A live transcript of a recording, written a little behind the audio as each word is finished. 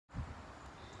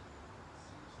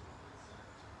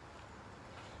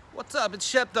What's up? It's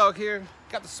Chef Dog here.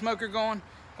 Got the smoker going.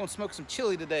 Gonna smoke some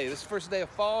chili today. This is the first day of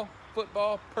fall,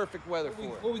 football, perfect weather for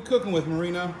it. What we cooking with,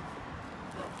 Marino?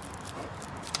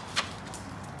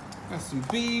 Got some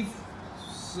beef,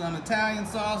 some Italian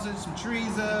sausage, some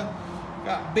chorizo,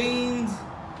 got beans, some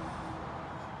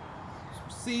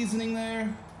seasoning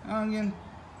there, onion,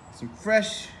 some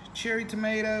fresh cherry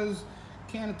tomatoes,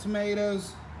 can of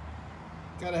tomatoes.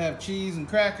 Gotta have cheese and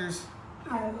crackers.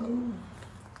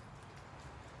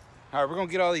 All right, we're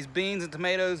gonna get all these beans and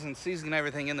tomatoes and seasoning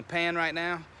everything in the pan right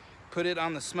now, put it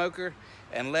on the smoker,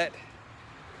 and let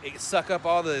it suck up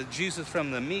all the juices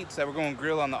from the meats that we're gonna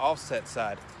grill on the offset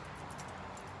side.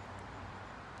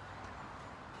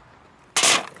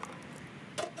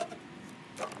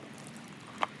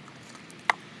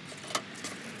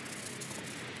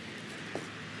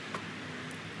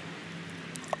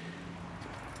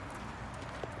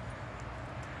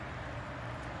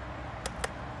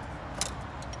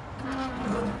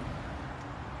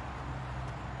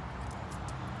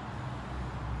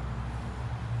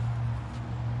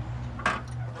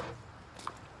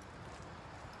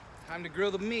 Time to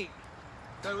grill the meat.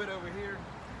 Throw it over here.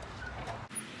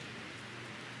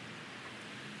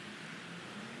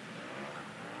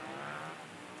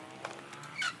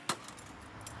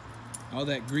 All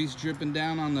that grease dripping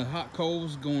down on the hot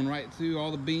coals, going right through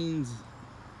all the beans.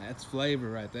 That's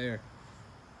flavor right there.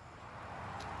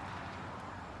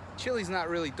 Chili's not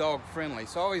really dog friendly,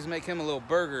 so I always make him a little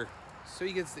burger so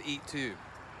he gets to eat too.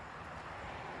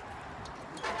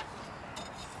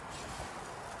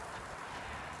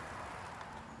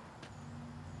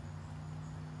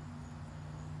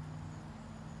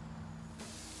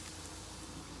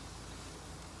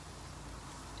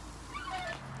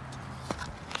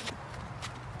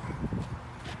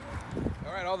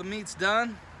 All right, all the meat's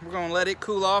done. We're gonna let it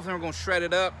cool off and we're gonna shred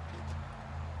it up.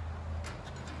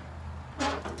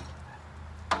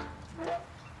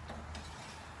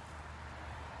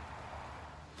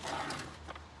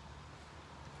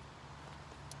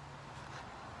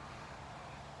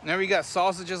 Whenever you got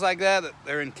sausages like that,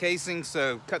 they're in casing,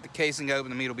 so cut the casing open,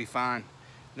 the meat will be fine.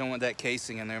 You don't want that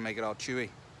casing in there, make it all chewy.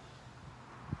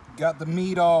 Got the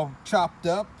meat all chopped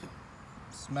up,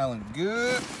 smelling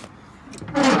good.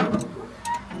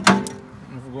 I don't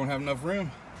know if we're gonna have enough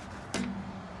room.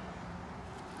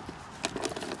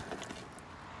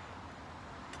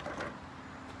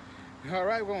 All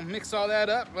right, we're gonna mix all that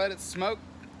up, let it smoke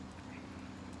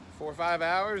 4 or 5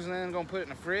 hours, and then I'm gonna put it in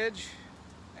the fridge,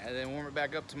 and then warm it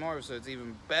back up tomorrow so it's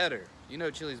even better. You know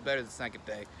chili's better than second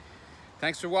day.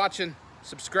 Thanks for watching.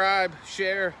 Subscribe,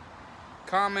 share,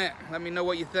 comment, let me know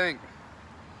what you think.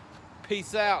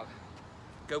 Peace out.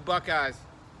 Go Buckeyes.